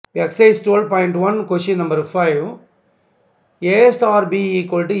Exercise 12.1 question number 5. A star B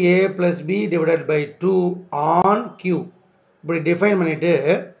equal to A plus B divided by 2 on Q. இப்படி define பண்ணிட்டு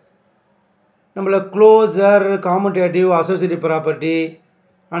நம்மள closer, commutative, associative property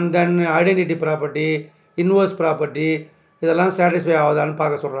and then identity property, inverse property இதெல்லாம் satisfy ஆகுதான்னு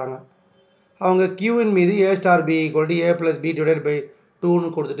பார்க்க சொல்கிறாங்க. அவங்க கியூவின் மீது A star B equal to A plus B divided by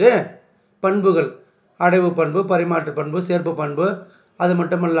 2ன்னு கொடுத்துட்டு பண்புகள், அடைவு பண்பு, பரிமாற்று பண்பு, சேர்ப்பு பண்பு, அது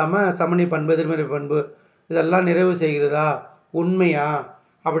மட்டும் இல்லாமல் சமணி பண்பு, எதிர்மறை பண்பு இதெல்லாம் நிறைவு செய்கிறதா, உண்மையா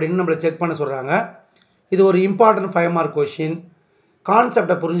அப்படின்னு நம்மளை செக் பண்ண சொல்கிறாங்க. இது ஒரு இம்பார்ட்டன்ட் 5 மார்க் கொஷின்.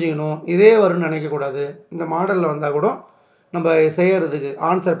 கான்செப்டை புரிஞ்சுக்கணும். இதே வரும்னு நினைக்கக்கூடாது. இந்த மாடலில் வந்தால் கூட நம்ம செய்கிறதுக்கு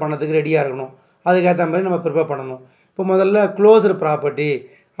ஆன்சர் பண்ணதுக்கு ரெடியாக இருக்கணும். அதுக்கேற்ற மாதிரி நம்ம ப்ரிப்பேர் பண்ணணும். இப்போ முதல்ல க்ளோசர் ப்ராப்பர்ட்டி,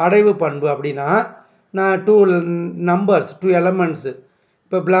 அடைவு பண்பு அப்படின்னா நான் 2 நம்பர்ஸ், 2 எலமெண்ட்ஸு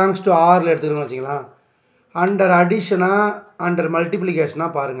இப்போ பிலாங்ஸ் டு ஆரில் எடுத்துக்கணும்னு வச்சுக்கலாம். அண்டர் அடிஷனா அண்டர்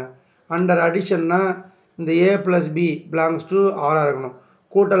மல்டிப்ளிகேஷனாக பாருங்கள். அண்டர் அடிஷன்னா இந்த A plus B belongs to ஆராக இருக்கணும்.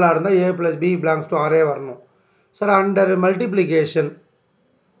 கூட்டலாக இருந்தால் A plus B belongs to ஆரே வரணும். Sir under multiplication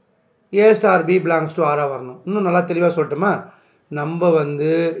A star B belongs to ஆராக வரணும். இன்னும் நல்லா தெளிவாக சொல்லட்டுமா, நம்ம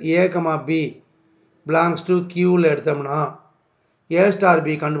A, B பிலாங்ஸ் டு Qவில் எடுத்தோம்னா A ஸ்டார்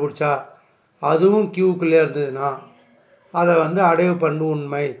B கண்டுபிடிச்சா அதுவும் Qக்குள்ளே இருந்ததுன்னா அதை அடைவு பண்பு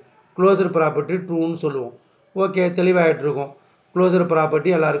உண்மை, க்ளோசர் ப்ராப்பர்ட்டி ட்ரூன்னு சொல்லுவோம். ஓகே, தெளிவாகிட்ருக்கும். க்ளோசர் ப்ராப்பர்ட்டி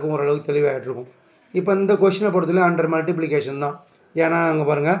எல்லாருக்கும் ஓரளவுக்கு தெளிவாகிட்ருக்கும். இப்போ இந்த கொஷினை பொறுத்தவரை அண்டர் மல்டிப்ளிகேஷன் தான். ஏன்னா அங்கே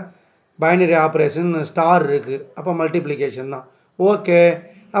பாருங்கள், பைனரி ஆப்ரேஷன் ஸ்டார் இருக்குது, அப்போ மல்டிப்ளிகேஷன் தான். ஓகே,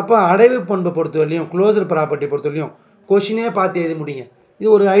 அப்போ அடைவு பண்பை பொறுத்தவரையும் க்ளோசர் ப்ராப்பர்ட்டி பொறுத்தவரையும் கொஷினே பார்த்து எழுதி முடியுங்க. இது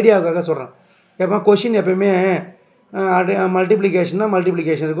ஒரு ஐடியாவுக்காக சொல்கிறேன். எப்போ கொஷின் எப்போயுமே மல்டிப்ளிகேஷன்னா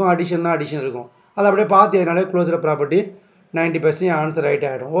மல்டிப்ளிகேஷன் இருக்கும், அடிஷன்னா அடிஷன் இருக்கும். அதை அப்படியே பார்த்து எதனாலே க்ளோசர் ப்ராப்பர்ட்டி 90% ஆன்சர் ரைட்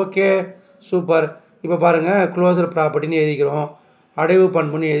ஆகிடும். Okay, super. இப்போ பாருங்கள், க்ளோசர் ப்ராப்பர்ட்டின்னு எழுதிக்கிறோம், அடைவு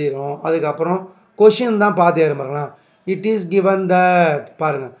பண்புன்னு எழுதிக்கிறோம். அதுக்கப்புறம் கொஷின் தான் பார்த்து எழுதுறோம். இட் இஸ் கிவன் தட்,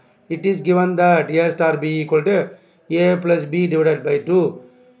 பாருங்கள், it is given that A star B equal to A plus B divided by 2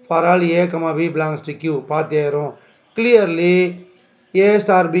 for all A, B belongs to Q பார்த்து எழுதுறோம். Clearly A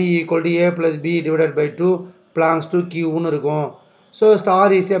star B equal to A plus B divided by 2 belongs to Qன்னு இருக்கும். So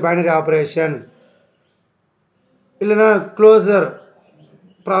star is a binary operation. இல்லைனா closer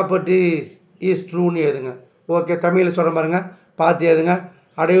property is ட்ரூன்னு எழுதுங்க. Okay, தமிழில் சொல்கிற பாருங்க, பார்த்து எழுதுங்க.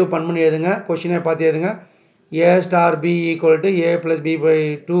 அடைவு பண்புன்னு எழுதுங்க, கொஷினை பார்த்து எழுதுங்க. A star B equal to A plus B by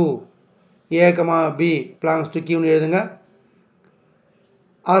 2 A, B belongs to Qன்னு எழுதுங்க.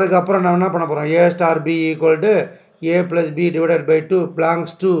 அதுக்கப்புறம் நான் என்ன பண்ண போகிறோம், A star B equal to A plus B divided by 2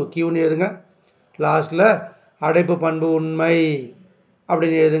 belongs to Qன்னு எழுதுங்க. லாஸ்ட்டில் அடைப்பு பண்பு உண்மை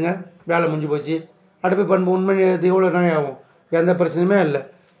அப்படின்னு எழுதுங்க. வேலை முடிஞ்சு போச்சு. அடைப்பு பண்பு உண்மை எழுதி எவ்வளோ நாள் ஆகும், எந்த பிரச்சனையுமே இல்லை.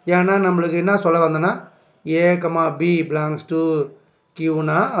 ஏன்னா நம்மளுக்கு என்ன சொல்ல வந்தேன்னா A, B பிலாங்ஸ் டு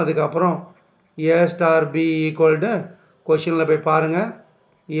Qனா அதுக்கப்புறம் A star B equal to கொஷினில் போய் பாருங்கள்,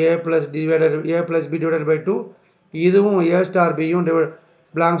 A plus B divided by 2 இதுவும் A ஸ்டார் Bயும்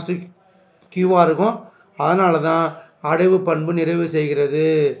பிலாங்ஸ் டு Qவாக இருக்கும். அதனால தான் அடைவு பண்பு நிறைவு செய்கிறது,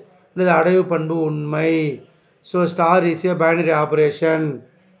 இல்லை அடைவு பண்பு உண்மை. So star is a binary operation,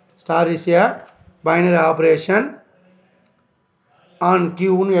 star is a binary operation on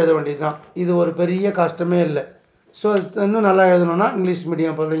Qன்னு எழுத வேண்டியது தான். இது ஒரு பெரிய கஷ்டமே இல்லை. ஸோ இன்னும் நல்லா எழுதணும்னா இங்கிலீஷ்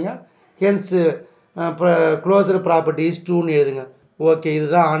மீடியம் போடுறீங்க, ஹென்ஸ் க்ளோசர் ப்ராப்பர்ட்டி இஸ் ட்ரூன்னு எழுதுங்க. ஓகே,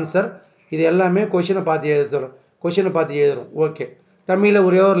 இதுதான் ஆன்சர். இது எல்லாமே கொஷினை பார்த்து எழுத சொல்கிறோம், கொஷினை பார்த்து எழுதுகிறோம். ஓகே, தமிழில்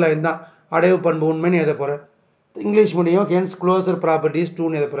ஒரே ஒரு லைன் தான், அடைவு பண்பு உண்மைன்னு எழுத போகிறேன். English medium hence closer property is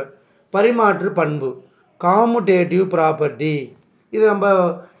ட்ரூன்னு எழுத போகிறேன். பரிமாற்று பண்பு, காமுடேட்டிவ் ப்ராப்பர்ட்டி, இது நம்ம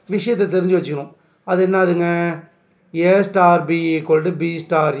விஷயத்தை தெரிஞ்சு வச்சுக்கணும். அது என்னதுங்க, A star B equal to B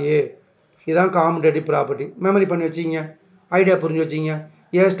star A, இதுதான் காமுடேட்டிவ் ப்ராப்பர்ட்டி. மெமரி பண்ணி வச்சிங்க, ஐடியா புரிஞ்சு வச்சிங்க.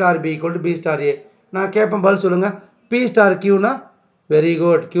 A star B equal to B star A. நான் கேட்பேன், பதில் சொல்லுங்கள். P star Qனா very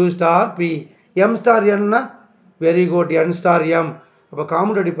good, Q star P. M star Nனா very good, N star M. அப்போ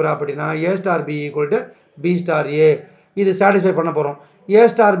commutative ப்ராப்பர்ட்டினா A star B equal to B star A. இது satisfy பண்ண போகிறோம். A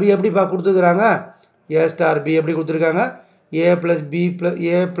star B எப்படிப்பா கொடுத்துருக்குறாங்க, A ஸ்டார் B எப்படி கொடுத்துருக்காங்க, A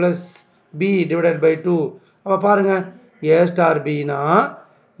plus B divided by 2. அப்போ பாருங்கள், A star Bனா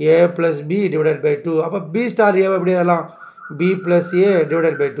A plus B divided by 2. அப்போ B ஸ்டார் A எப்படி எல்லாம் B plus A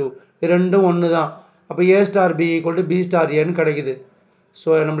divided by 2, ரெண்டும் ஒன்று தான். அப்போ A star B equal to B star Aன்னு கிடைக்குது. ஸோ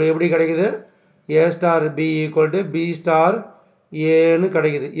நம்மளுக்கு எப்படி கிடைக்குது, A star B equal to B star Aன்னு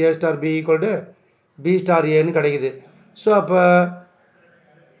கிடைக்குது. A star B equal to B star Aன்னு கிடைக்குது. ஸோ அப்போ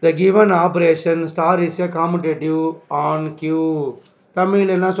the given operation star is a commutative on Q.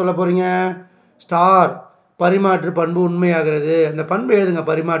 தமிழில் என்ன சொல்ல போகிறீங்க, ஸ்டார் பரிமாற்று பண்பு உண்மையாகிறது. அந்த பண்பு எழுதுங்க,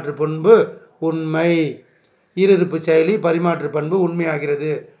 பரிமாற்று பண்பு உண்மை, ஈருறுப்பு செயலி பரிமாற்று பண்பு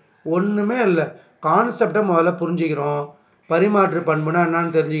உண்மையாகிறது. ஒன்றுமே இல்லை. கான்செப்டை முதல்ல புரிஞ்சுக்கிறோம். பரிமாற்று பண்புனா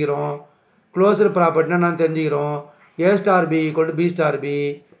என்னன்னு தெரிஞ்சுக்கிறோம். க்ளோஸ்டு ப்ராப்பர்ட்டினா என்னன்னு தெரிஞ்சுக்கிறோம். ஏ star B equal to be star B,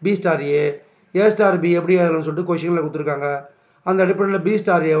 B star A star B எப்படி எழுதணும்னு சொல்லிட்டு கொஷினில் கொடுத்துருக்காங்க. அந்த அடிப்படையில் பி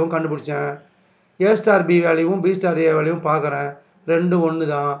ஸ்டார் ஏவும் கண்டுபிடிச்சேன். ஏ ஸ்டார் பி வேல்யூவும் பி ஸ்டார் ஏ வேல்யூவும் பார்க்குறேன். ரெண்டும் ஒன்று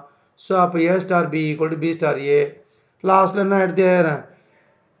தான். ஸோ அப்போ ஏ star B equal to be star ஏ. லாஸ்ட்டில் என்ன எடுத்து எழுதுறேன்,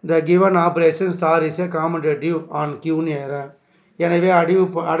 the given operation star is a commutative on கியூன்னு எழுதுறேன். எனவே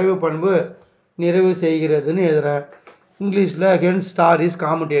அடைவு பண்பு நிறைவு செய்கிறதுன்னு எழுதுறேன். இங்கிலீஷில் ஹென்ஸ் ஸ்டார் இஸ்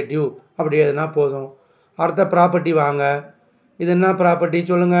காமடேட்டிவ் அப்படி எழுதுனா போதும். அடுத்த ப்ராப்பர்ட்டி வாங்க. இது என்ன ப்ராப்பர்ட்டி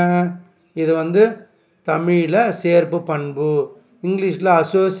சொல்லுங்கள். இது வந்து தமிழில் சேர்ப்பு பண்பு, இங்கிலீஷில்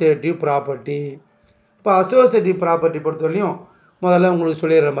அசோசியேட்டிவ் ப்ராப்பர்ட்டி. இப்போ அசோசியேட்டிவ் ப்ராப்பர்ட்டி பொறுத்தவரையும் முதல்ல உங்களுக்கு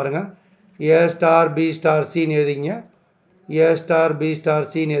சொல்லிடுறேன் பாருங்கள். ஏ ஸ்டார் பி ஸ்டார் சின்னு எழுதிங்க. ஏ ஸ்டார் பி ஸ்டார்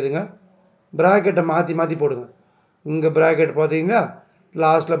சின்னு எழுதுங்க. ப்ராக்கெட்டை மாற்றி மாற்றி போடுங்க. இங்கே ப்ராக்கெட் பார்த்தீங்களா,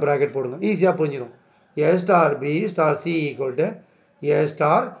 லாஸ்ட்டில் ப்ராக்கெட் போடுங்க. ஈஸியாக புரிஞ்சிடும். ஏ star B star C equal to A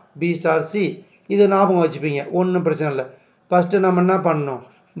star B star C. இது ஞாபகம் வச்சுப்பீங்க, ஒன்றும் பிரச்சனை இல்லை. ஃபஸ்ட்டு நம்ம என்ன பண்ணணும்,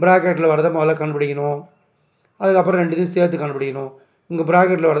 ப்ராக்கெட்டில் வரதை முதல்ல கண்டுபிடிக்கணும். அதுக்கப்புறம் ரெண்டுத்தையும் சேர்த்து கண்டுபிடிக்கணும். இங்கே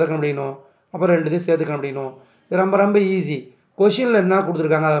ப்ராக்கெட்டில் வரதை கண்டுபிடிக்கணும். அப்புறம் ரெண்டுத்தையும் சேர்த்து கண்டுபிடிக்கணும். இது ரொம்ப ரொம்ப ஈஸி. கொஷினில் என்ன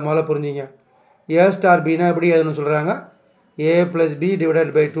கொடுத்துருக்காங்க அதை முதல்ல புரிஞ்சிங்க. ஏ ஸ்டார் பின்னா எப்படி எழுதணும்னு சொல்கிறாங்க, ஏ ப்ளஸ் பி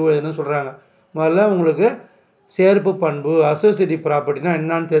டிவைடட் பை 2 எழுதணும்னு சொல்கிறாங்க. முதல்ல உங்களுக்கு சேர்ப்பு பண்பு அசோசியேட்டிவ் ப்ராப்பர்ட்டினா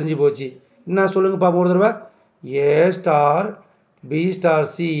என்னன்னு தெரிஞ்சு போச்சு. என்ன சொல்லுங்கள் பார்ப்போம் ஒரு தடவை. ஏ star B star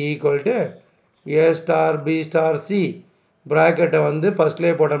C equal to A star B star C. ப்ராக்கெட்டை வந்து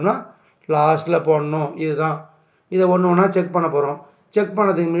ஃபஸ்ட்லேயே போட்டோம்னா லாஸ்ட்டில் போடணும். இதுதான். இதை ஒன்று ஒன்றா செக் பண்ண போகிறோம். செக்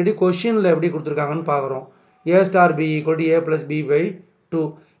பண்ணதுக்கு முன்னாடி கொஷினில் எப்படி கொடுத்துருக்காங்கன்னு பார்க்குறோம். ஏ star B equal to A plus B by 2.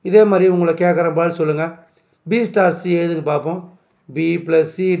 இதே மாதிரி உங்களை கேட்குற பால் சொல்லுங்கள். பி ஸ்டார் சி எழுதுங்க பார்ப்போம். B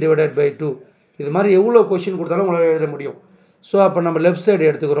plus C divided by 2. இது மாதிரி எவ்வளோ கொஷின் கொடுத்தாலும் உங்களால் எழுத முடியும். ஸோ அப்போ நம்ம லெஃப்ட் சைடு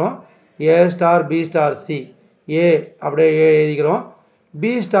எடுத்துக்கிறோம். ஏ ஸ்டார் பி ஸ்டார் சி, ஏ அப்படியே எழுதிக்கிறோம்.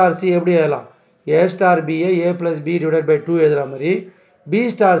 பி ஸ்டார் சி எப்படி எழுதலாம், ஏ ஸ்டார் பியை ஏ ப்ளஸ் பி டிவைடட் பை 2 எழுதுகிற மாதிரி B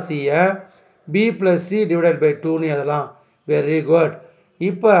star சியை B plus C divided by 2ன்னு எழுதலாம். Very good.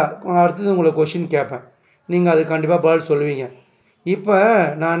 இப்போ அடுத்தது உங்களுக்கு கொஷின் கேட்பேன், நீங்கள் அது கண்டிப்பாக பதில் சொல்லுவீங்க. இப்போ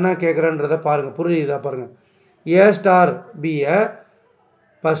நான் என்ன கேட்குறேன்றதை பாருங்கள், புரியுதா பாருங்கள். ஏ ஸ்டார் பியை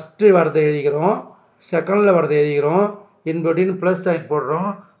ஃபஸ்ட்டு வரதை எழுதிக்கிறோம், செகண்டில் வரதை எழுதிக்கிறோம், இன்பிட்வீன் ப்ளஸ் சைன் போடுறோம்,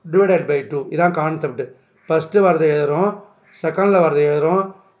 டிவைடட் பை 2. இதான் கான்செப்ட். ஃபஸ்ட்டு வரதை எழுதுகிறோம், செகண்டில் வரதை எழுதுகிறோம்,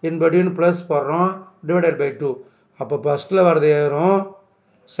 இன்பிட்வீன் ப்ளஸ் போடுறோம், டிவைடட் பை 2. அப்போ ஃபஸ்ட்டில் வரதை எழுதுகிறோம்,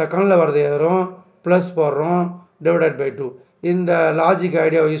 செகண்டில் வரதை எழுதுகிறோம், ப்ளஸ் போடுறோம், டிவைடட் பை 2. இந்த லாஜிக்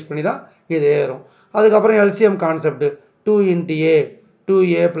ஐடியாவை யூஸ் பண்ணி தான் இது எழுதுகிறோம். அதுக்கப்புறம் LCM concept 2 into A,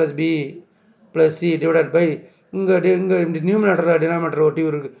 2a plus B plus C divided by இங்கே நியூமினேட்டரில் டினாமினேட்டர் ஒரு 2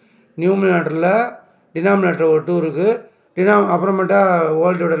 இருக்குது, நியூமினேட்டரில் டினாமினேட்டர் ஒரு 2 இருக்குது, அப்புறமேட்டா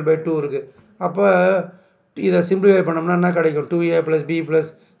ஹோல் டிவைடட் பை 2 இருக்குது. அப்போ இதை சிம்பிளிஃபை பண்ணோம்னா என்ன கிடைக்கும், 2a plus B plus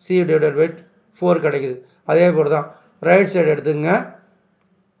C divided by 4 கிடைக்குது. அதே போல் தான் ரைட் சைடு எடுத்துங்க.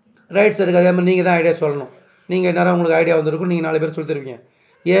 ரைட் சைடுக்கு அதே மாதிரி நீங்கள் தான் ஐடியா சொல்லணும். நீங்கள் நேரம் உங்களுக்கு ஐடியா வந்துருக்கும், நீங்கள் 4 பேர் சொல்லி தருவீங்க.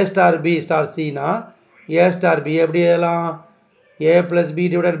 ஏ ஸ்டார் பி ஸ்டார் சினா ஏ ஸ்டார் பி எப்படி எழுதலாம், ஏ plus B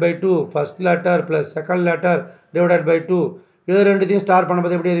divided by 2 first letter plus second letter divided by 2. இது ரெண்டுத்தையும் ஸ்டார்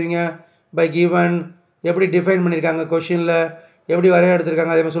பண்ணும்போது எப்படி எழுதுவீங்க, பை கிவன். எப்படி டிஃபைன் பண்ணியிருக்காங்க கொஷினில், எப்படி வரைய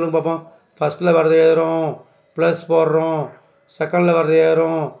எடுத்துருக்காங்க அதே மாதிரி சொல்லுங்கள் பார்ப்போம். ஃபஸ்ட்டில் வரதை எழுதுகிறோம், ப்ளஸ் போடுறோம், செகண்டில் வரதை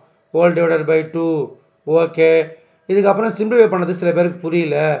எழுதுகிறோம், ஹோல் டிவைடட் பை 2. ஓகே. இதுக்கப்புறம் சிம்பிளிஃபை பண்ணது சில பேருக்கு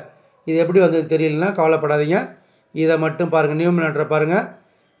புரியல, இது எப்படி வந்தது தெரியலன்னா கவலைப்படாதீங்க. இதை மட்டும் பாருங்கள், நியூமினேட்டரை பாருங்கள்.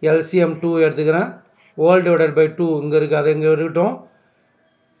 எல்சிஎம் 2 எடுத்துக்கிறேன், ஹோல் டிவைடட் பை 2 இங்கே இருக்குது, அது இங்கே இருக்கட்டும்.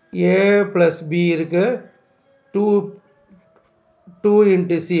 ஏ ப்ளஸ் பி இருக்குது, 2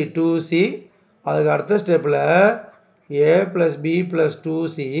 இன்ட்டு சி 2c. அதுக்கு அடுத்த ஸ்டெப்பில் ஏ plus B plus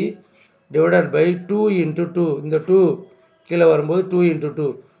 2c divided by 2 into 2. இந்த 2 கீழே வரும்போது 2 இன்ட்டு 2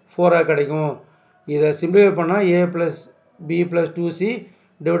 4ஆக கிடைக்கும். இதை சிம்பிளிஃபை பண்ணால் ஏ plus B plus 2c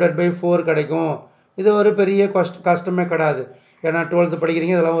divided by 4 கிடைக்கும். இது ஒரு பெரிய கஷ்டமே கிடையாது, ஏன்னா 12th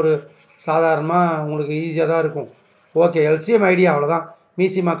படிக்கிறீங்க, இதெல்லாம் ஒரு சாதாரணமாக உங்களுக்கு ஈஸியாக தான் இருக்கும். ஓகே, எல்சிஎம் ஐடியா அவ்வளோதான்,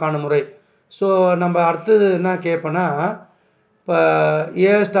 மீசிமா காணும் முறை. ஸோ நம்ம அடுத்தது என்ன கேட்போன்னா, இப்போ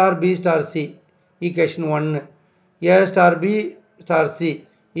ஏ star B star C equation 1, ஏ star B star C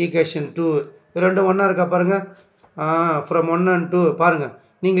equation 2, ரெண்டும் ஒன்றா இருக்கா பாருங்கள். ஃப்ரம் 1 and 2 பாருங்கள்,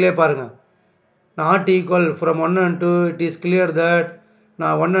 நீங்களே பாருங்கள். Not equal from 1 and 2 it is clear that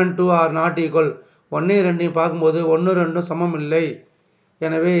நான் 1 and 2 ஆர் நாட் ஈக்குவல். 1 2 பார்க்கும்போது 1 2 சமம் இல்லை.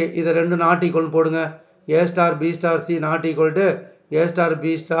 எனவே இதை 2 நாட் ஈக்குவல்னு போடுங்க. ஏ star B star C not equal to A star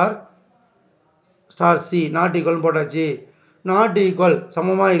B star star C not ஈக்குவல்னு போட்டாச்சு. நாட் ஈக்குவல்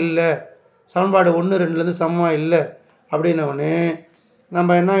சமமாக இல்லை, சமன்பாடு 1 2லேருந்து சமமாக இல்லை அப்படின்னோடனே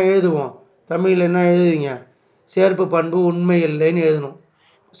நம்ம என்ன எழுதுவோம், தமிழில் என்ன எழுதுவீங்க, சேர்ப்பு பண்பு உண்மை இல்லைன்னு எழுதணும்.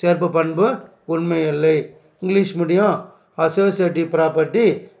 சேர்ப்பு பண்பு உண்மை இல்லை. English medium associative property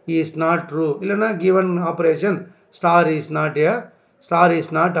is not true, இல்லைன்னா given operation star is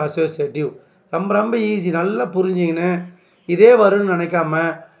not associative. ரொம்ப ரொம்ப ஈஸி, நல்லா புரிஞ்சிங்கன்னு இதே வரும்னு நினைக்காம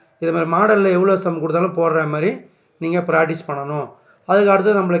இது மாதிரி மாடலில் எவ்வளோ சம் கொடுத்தாலும் போடுற மாதிரி நீங்கள் ப்ராக்டிஸ் பண்ணணும். அதுக்கு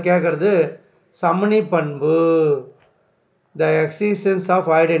அடுத்து நம்மளை கேட்குறது சமணி பண்பு, த எக்ஸிஸ்டன்ஸ் ஆஃப்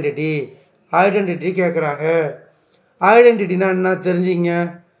ஐடென்டிட்டி கேட்குறாங்க. ஐடென்டிட்டினா என்ன தெரிஞ்சிங்க,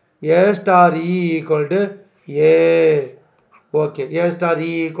 A star E equal to A. Okay, A star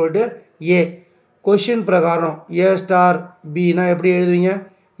E equal to A. Question பிரகாரம் A ஸ்டார் Bனா எப்படி எழுதுவீங்க,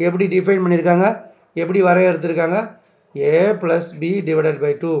 எப்படி டிஃபைன் பண்ணியிருக்காங்க, எப்படி வரையறுத்துருக்காங்க, A plus B divided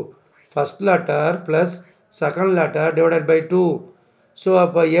by 2, first letter plus second letter divided by 2. So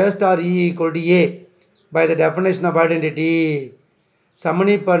அப்போ A star E equal to A by the definition of identity.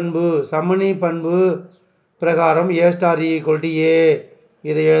 சமணி பண்பு பிரகாரம் A star E equal to A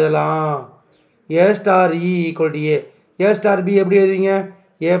இதை எழுதலாம். A star E equal to A. A star B எப்படி எழுதுவீங்க,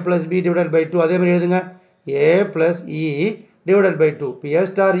 A plus B divided by 2. அதே மாதிரி எழுதுங்க, A plus E divided by 2. இப்போ A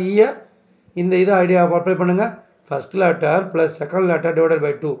ஸ்டார் E இந்த இதை ஐடியா அப்ளை பண்ணுங்கள், first letter plus second letter divided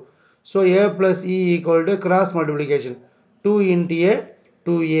by 2. So A plus E equal to cross multiplication 2 into A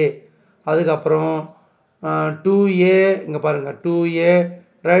 2A. அதுக்கப்புறம் 2A இங்கே பாருங்கள், 2A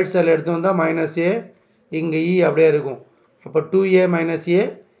ரைட் சைடில் எடுத்து வந்தால் மைனஸ் A, இங்கே E அப்படியே இருக்கும். அப்போ 2A மைனஸ்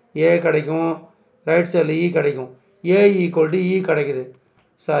A கிடைக்கும், ரைட் சைடில் E கிடைக்கும். A ஈக்குவல் டு E கிடைக்குது,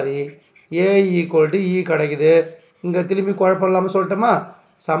 sorry A equal to E கிடைக்குது. இங்கே திரும்பி குழப்பம் இல்லாமல் சொல்லட்டோமா,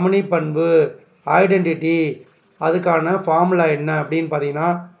 சமணி பண்பு ஐடென்டிட்டி அதுக்கான ஃபார்முலா என்ன அப்படின்னு பார்த்தீங்கன்னா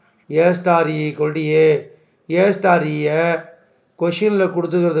A star E equal to A. A star Eயை கொஷினில்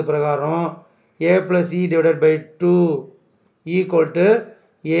கொடுத்துக்கிறது பிரகாரம் A plus E divided by 2 equal to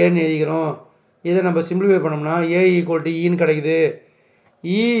ஏன்னு எழுதிக்கிறோம். இதை நம்ம சிம்பிளிஃபை பண்ணோம்னா A ஈக்குவல் டு ஈன்னு கிடைக்குது,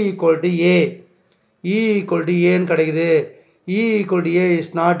 E equal to A, E equal to ஏன்னு கிடைக்குது. E equal to A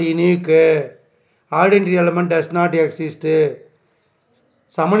is not unique, identity element does not exist.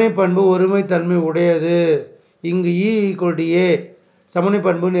 சமணி பண்பு ஒருமைத்தன்மை உடையது. இங்கு E ஈக்குவல் டு A சமணி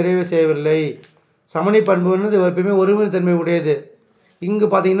பண்பு நிறைவு செய்யவில்லை. சமணி பண்புன்றது எப்பயுமே ஒருமைத்தன்மை உடையது. இங்கு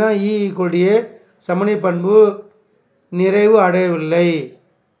பார்த்தீங்கன்னா E ஈக்குவல் டு A சமணி பண்பு நிறைவு அடையவில்லை.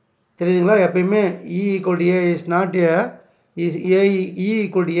 தெரியுதுங்களா, எப்பயுமே E equal to A is not E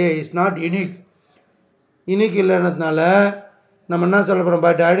equal to A is not unique இல்லைன்றதுனால நம்ம என்ன சொல்ல போகிறோம்,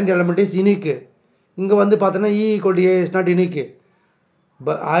 but identity element is unique. இங்கே வந்து பார்த்தோன்னா E equal to A is not unique,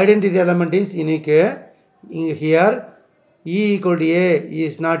 but identity element is unique. Here E equal to A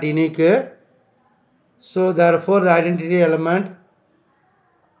is not unique, so therefore the identity element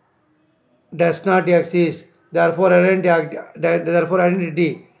does not exist. Therefore identity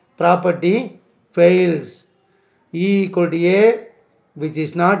property fails. E equal to A which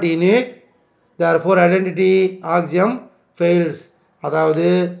is not unique, therefore identity axiom fails. அதாவது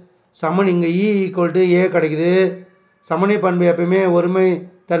சமன் இங்கே E equal to A கிடைக்குது. சமணி பண்பு எப்பயுமே ஒருமை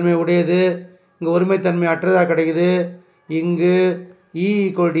தன்மை உடையது, இங்கே ஒருமை தன்மை அற்றதாக கிடைக்குது. இங்கு E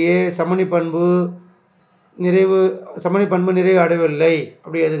ஈக்குவல் டு A சமணி பண்பு நிறைவு அடையவில்லை,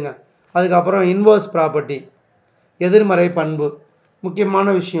 அப்படி எதுங்க. அதுக்கப்புறம் இன்வர்ஸ் ப்ராப்பர்ட்டி எதிர்மறை பண்பு முக்கியமான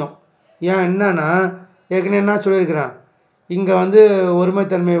விஷயம். ஏன் என்னன்னா ஏற்கனவே என்ன சொல்லியிருக்கிறேன், இங்கே வந்து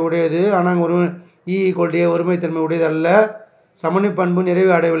ஒருமைத்தன்மை உடையது, ஆனால் E ஈக்குவல் டு A ஒருமைத்தன்மை உடையது அல்ல, சமணி பண்பு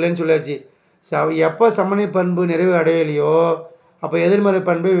நிறைவு அடையவில்லைன்னு சொல்லியாச்சு. எப்போ சமணி பண்பு நிறைவு அடையலையோ அப்போ எதிர்மறை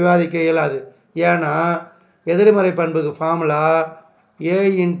பண்பை விவாதிக்க இயலாது. ஏன்னா எதிர்மறை பண்புக்கு formula A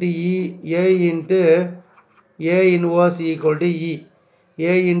into A inverse equal to E.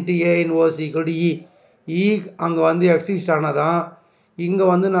 A into A inverse equal to E. E அங்கே வந்து எக்ஸிஸ்ட் ஆனால் தான் இங்கே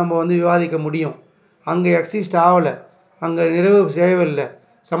வந்து நம்ம வந்து விவாதிக்க முடியும். அங்கே எக்ஸிஸ்ட் ஆகலை, அங்கே நிறைவு செய்யவில்லை,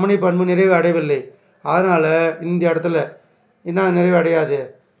 சமணி பண்பு நிறைவு அடையவில்லை. அதனால் இந்த இடத்துல என்ன நிறைவு அடையாது,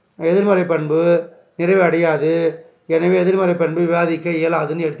 எதிர்மறை பண்பு நிறைவு அடையாது. எனவே எதிர்மறை பண்பு விவாதிக்க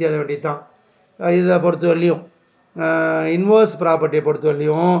இயலாதுன்னு எடுத்து அதை வேண்டியது தான். இதை பொறுத்தவரையிலையும் இன்வர்ஸ் ப்ராப்பர்ட்டியை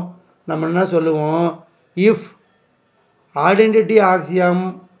பொறுத்தவரையிலையும் நம்ம என்ன சொல்லுவோம், if identity Axiom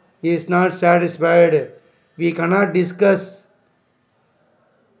is not satisfied we cannot discuss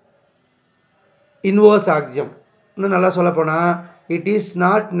inverse axiom. இன்னும் நல்லா சொல்லப்போனால் it is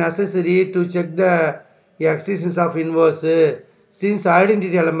not necessary to check the existence of inverse since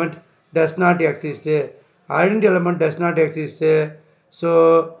identity element does not exist. Identity element does not exist, so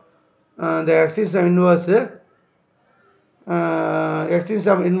the existence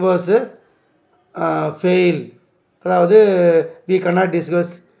of inverse fail. அதாவது we cannot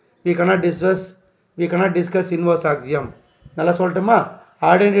discuss inverse axiom. நல்லா சொல்லட்டுமா,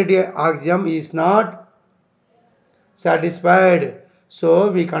 identity axiom is not satisfied,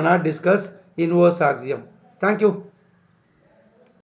 so we cannot discuss inverse axiom. Thank you.